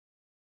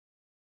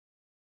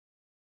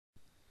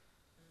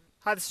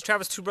Hi, this is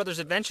Travis Two Brothers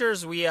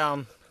Adventures. We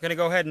gonna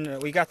go ahead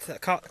and we caught a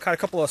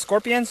couple of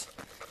scorpions.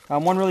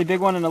 One really big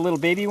one and a little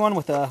baby one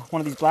with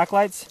one of these black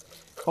lights.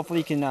 Hopefully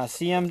you can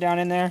see them down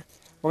in there.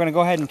 We're gonna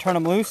go ahead and turn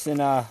them loose,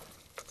 and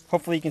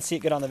hopefully you can see it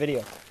good on the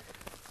video.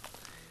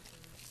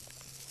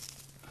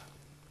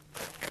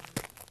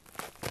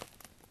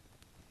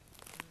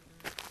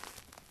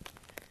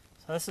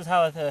 So this is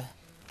how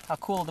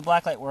cool the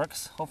black light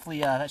works.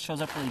 Hopefully that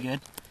shows up really good.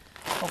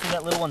 Hopefully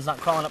that little one's not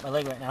crawling up my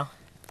leg right now.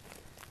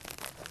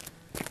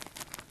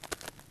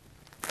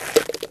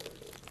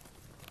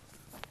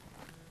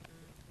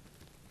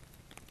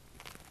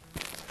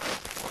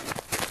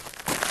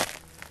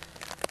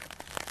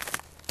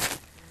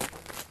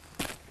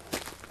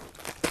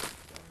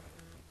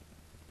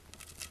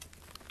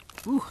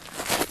 Ooh.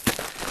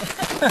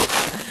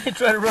 He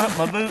tried to run up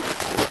my boot.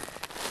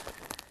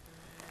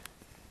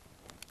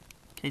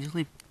 Okay, just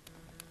leave.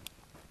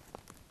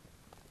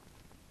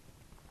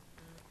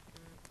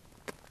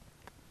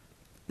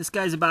 This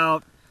guy's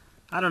about,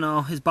 I don't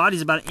know, his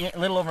body's about a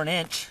little over an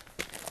inch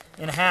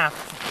and a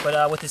half,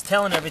 but with his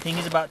tail and everything,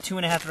 he's about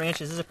 2.5 to 3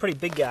 inches. This is a pretty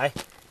big guy.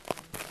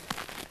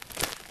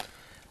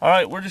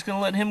 Alright, we're just going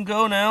to let him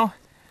go now.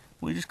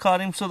 We just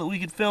caught him so that we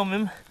could film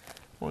him.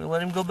 We're going to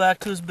let him go back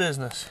to his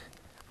business.